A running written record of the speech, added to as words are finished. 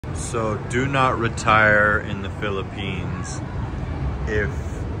So do not retire in the Philippines if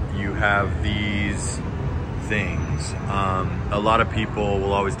you have these things. A lot of people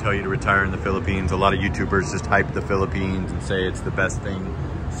will always tell you to retire in the Philippines. A lot of YouTubers just hype the Philippines and say it's the best thing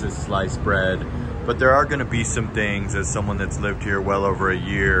since sliced bread. But there are gonna be some things, as someone that's lived here well over a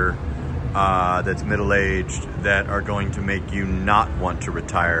year, that's middle-aged, that are going to make you not want to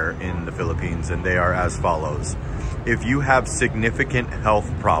retire in the Philippines, and they are as follows. If you have significant health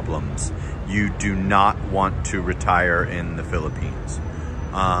problems, you do not want to retire in the Philippines.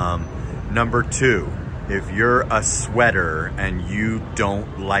 Number two, if you're a sweater and you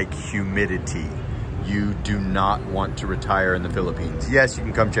don't like humidity, you do not want to retire in the Philippines. Yes, you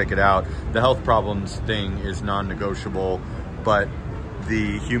can come check it out. The health problems thing is non-negotiable, but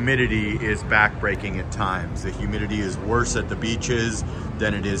the humidity is backbreaking at times. The humidity is worse at the beaches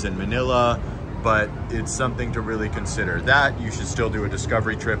than it is in Manila, but it's something to really consider. That you should still do a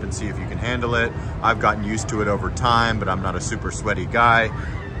discovery trip and see if you can handle it. I've gotten used to it over time, but I'm not a super sweaty guy.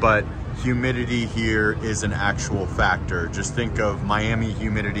 But humidity here is an actual factor. Just think of Miami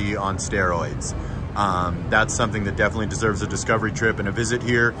humidity on steroids. That's something that definitely deserves a discovery trip and a visit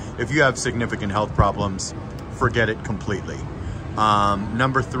here. If you have significant health problems, forget it completely.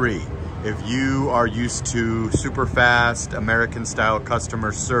 Number three, if you are used to super fast American style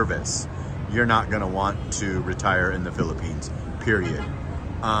customer service, you're not gonna want to retire in the Philippines, period.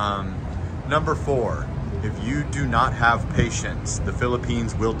 Number four, if you do not have patience, the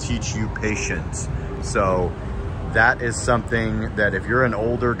Philippines will teach you patience. So that is something that if you're an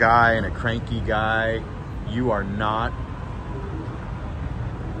older guy and a cranky guy, you are not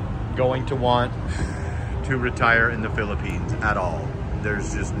going to want to retire in the Philippines at all.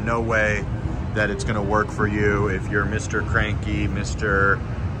 There's just no way that it's gonna work for you if you're Mr. Cranky, Mr.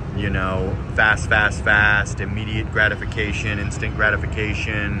 you know, fast, immediate gratification, instant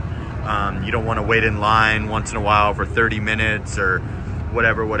gratification. You don't wanna wait in line once in a while for 30 minutes or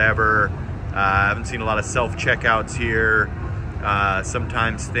whatever. I haven't seen a lot of self-checkouts here.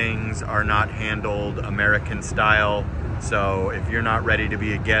 Sometimes things are not handled American style. So if you're not ready to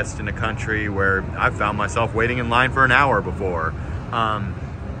be a guest in a country where I've found myself waiting in line for an hour before,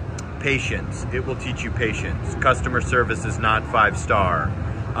 patience, it will teach you patience. Customer service is not 5-star.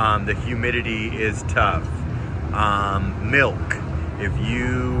 The humidity is tough. Milk, if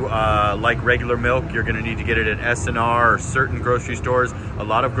you like regular milk, you're gonna need to get it at S&R or certain grocery stores. A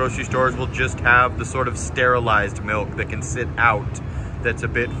lot of grocery stores will just have the sort of sterilized milk that can sit out, that's a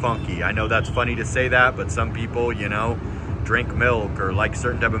bit funky. I know that's funny to say that, but some people, you know, drink milk or like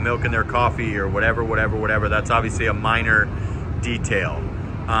certain type of milk in their coffee or whatever. That's obviously a minor detail.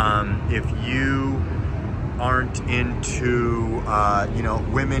 If you aren't into, you know,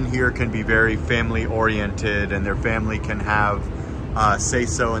 women here can be very family oriented and their family can have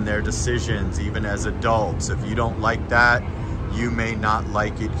say-so in their decisions, even as adults. If you don't like that, you may not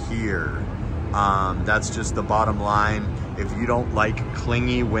like it here. That's just the bottom line. If you don't like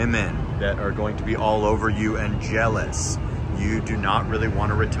clingy women that are going to be all over you and jealous, you do not really want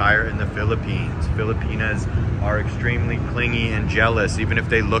to retire in the Philippines. Filipinas are extremely clingy and jealous. Even if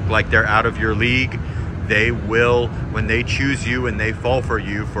they look like they're out of your league, they will, when they choose you and they fall for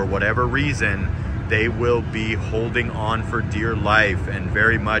you for whatever reason, they will be holding on for dear life and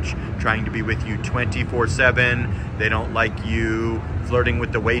very much trying to be with you 24/7. They don't like you flirting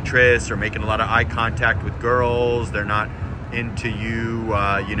with the waitress or making a lot of eye contact with girls. They're not into you,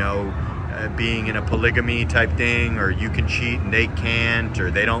 you know, being in a polygamy type thing, or you can cheat and they can't, or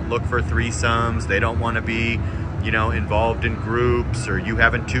they don't look for threesomes. They don't want to be, you know, involved in groups, or you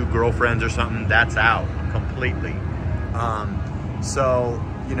having 2 girlfriends or something. That's out completely. So,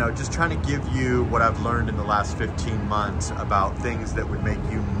 you know, just trying to give you what I've learned in the last 15 months about things that would make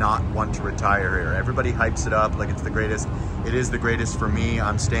you not want to retire here. Everybody hypes it up like it's the greatest. It is the greatest for me.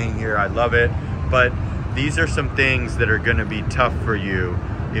 I'm staying here. I love it. But these are some things that are going to be tough for you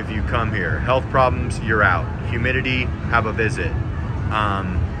if you come here. Health problems, you're out. Humidity, have a visit.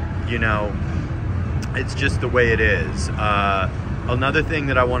 You know, it's just the way it is. Another thing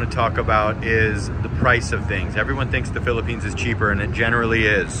that I want to talk about is the price of things. Everyone thinks the Philippines is cheaper, and it generally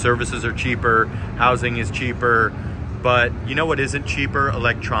is. Services are cheaper, housing is cheaper, but you know what isn't cheaper?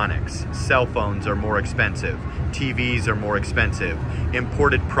 Electronics. Cell phones are more expensive. TVs are more expensive.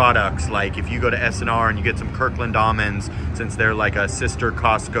 Imported products, like if you go to S&R and you get some Kirkland almonds, since they're like a sister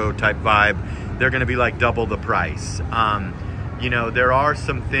Costco type vibe, they're gonna be like double the price. You know, there are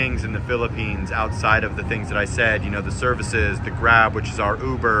some things in the Philippines outside of the things that I said, you know, the services, the Grab, which is our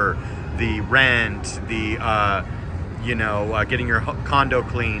Uber, the rent, the, you know, getting your condo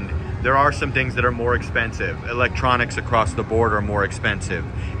cleaned. there are some things that are more expensive. Electronics across the board are more expensive.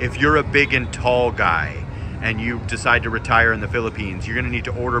 If you're a big and tall guy and you decide to retire in the Philippines, you're gonna need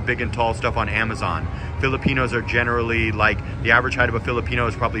to order big and tall stuff on Amazon. Filipinos are generally, like, the average height of a Filipino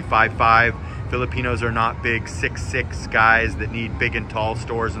is probably 5'5". Filipinos are not big 6'6" guys that need big and tall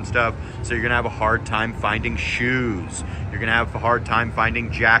stores and stuff. So you're gonna have a hard time finding shoes. You're gonna have a hard time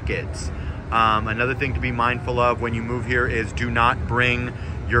finding jackets. Another thing to be mindful of when you move here is do not bring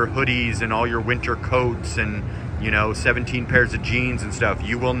your hoodies and all your winter coats and, you know, 17 pairs of jeans and stuff.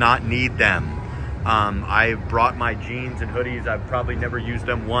 You will not need them. I brought my jeans and hoodies. I've probably never used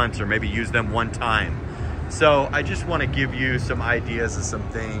them once, or maybe used them one time. So I just want to give you some ideas of some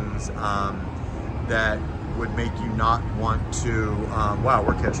things that would make you not want to, wow,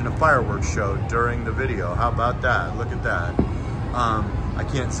 we're catching a fireworks show during the video. How about that? Look at that. I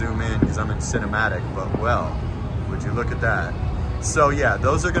can't zoom in because I'm in cinematic, but well, would you look at that? So yeah,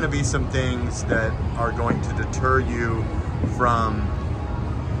 those are going to be some things that are going to deter you from,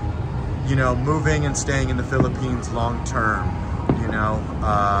 you know, moving and staying in the Philippines long term. You know,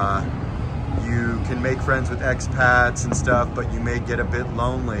 you can make friends with expats and stuff, but you may get a bit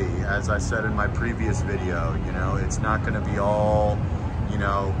lonely, as I said in my previous video. You know, it's not going to be all, you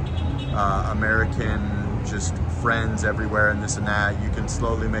know, American just friends everywhere and this and that. You can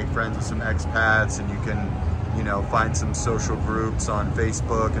slowly make friends with some expats, and you can, you know, find some social groups on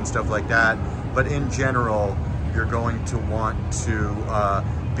Facebook and stuff like that. But in general, you're going to want to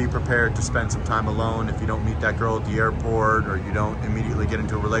be prepared to spend some time alone if you don't meet that girl at the airport, or you don't immediately get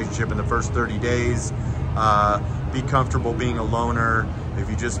into a relationship in the first 30 days. Be comfortable being a loner. If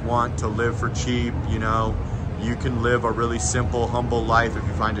you just want to live for cheap, you know, you can live a really simple, humble life if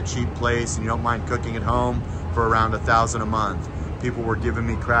you find a cheap place and you don't mind cooking at home for around $1,000 a month. People were giving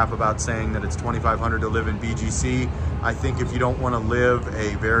me crap about saying that it's $2,500 to live in BGC. I think if you don't want to live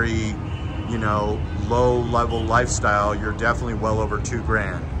a very, you know, low-level lifestyle, you're definitely well over $2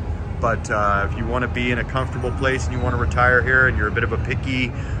 grand. But if you want to be in a comfortable place and you want to retire here and you're a bit of a picky,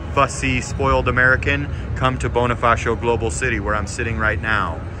 fussy, spoiled American, come to Bonifacio Global City, where I'm sitting right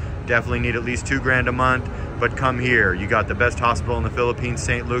now. Definitely need at least $2 grand a month, but come here. You got the best hospital in the Philippines,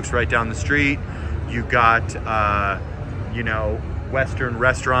 St. Luke's, right down the street. You got, you know, Western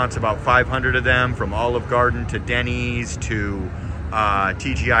restaurants, about 500 of them, from Olive Garden to Denny's to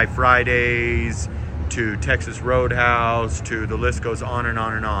TGI Fridays to Texas Roadhouse to the list goes on and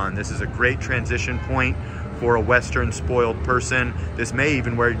on and on. This is a great transition point for a Western spoiled person. This may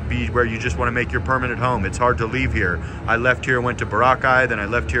even be where you just want to make your permanent home. It's hard to leave here. I left here, went to Boracay, then I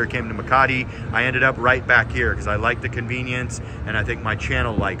left here, came to Makati. I ended up right back here because I like the convenience and I think my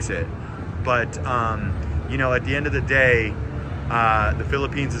channel likes it. But, you know, at the end of the day, the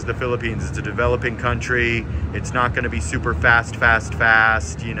Philippines is the Philippines. It's a developing country. It's not going to be super fast,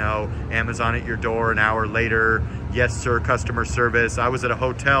 you know, Amazon at your door an hour later. Yes, sir, customer service. I was at a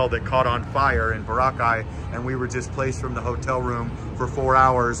hotel that caught on fire in Boracay, and we were displaced from the hotel room for 4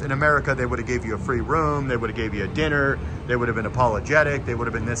 hours. In America, they would have gave you a free room. They would have gave you a dinner. They would have been apologetic. They would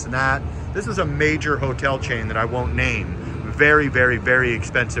have been this and that. This is a major hotel chain that I won't name. Very, very, very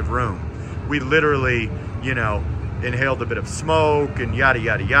expensive room. We literally, you know, inhaled a bit of smoke and yada,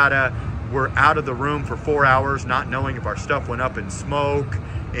 yada, yada. We're out of the room for 4 hours, not knowing if our stuff went up in smoke,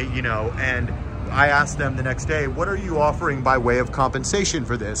 you know, and I asked them the next day, what are you offering by way of compensation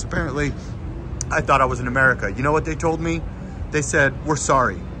for this? Apparently, I thought I was in America. You know what they told me? They said, we're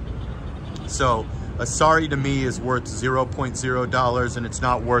sorry. So a sorry to me is worth $0.0, and it's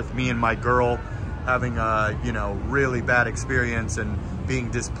not worth me and my girl having a, you know, really bad experience and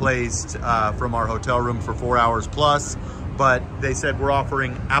being displaced from our hotel room for 4 hours plus. But they said we're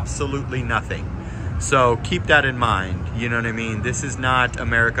offering absolutely nothing. So keep that in mind, you know what I mean? This is not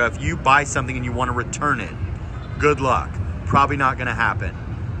America. If you buy something and you want to return it, good luck. Probably not going to happen.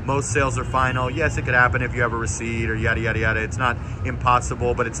 Most sales are final. Yes, it could happen if you have a receipt or yada, yada, yada. It's not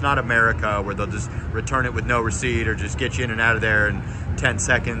impossible, but it's not America where they'll just return it with no receipt or just get you in and out of there in 10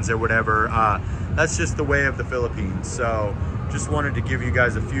 seconds or whatever. That's just the way of the Philippines. So just wanted to give you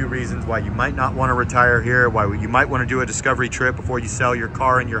guys a few reasons why you might not want to retire here, why you might want to do a discovery trip before you sell your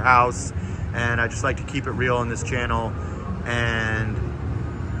car and your house. And I just like to keep it real on this channel. And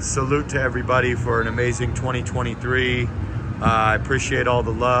salute to everybody for an amazing 2023. I appreciate all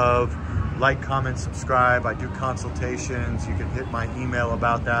the love. Like, comment, subscribe. I do consultations. You can hit my email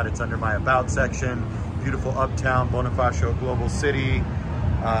about that. It's under my About section. Beautiful uptown Bonifacio Global City.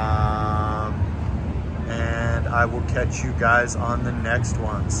 And I will catch you guys on the next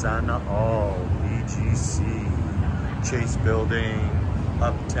one. Sana all. BGC. Chase Building.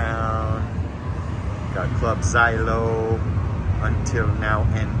 Uptown. Got Club Xylo. until now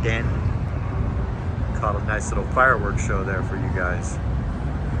and then. Caught a nice little fireworks show there for you guys.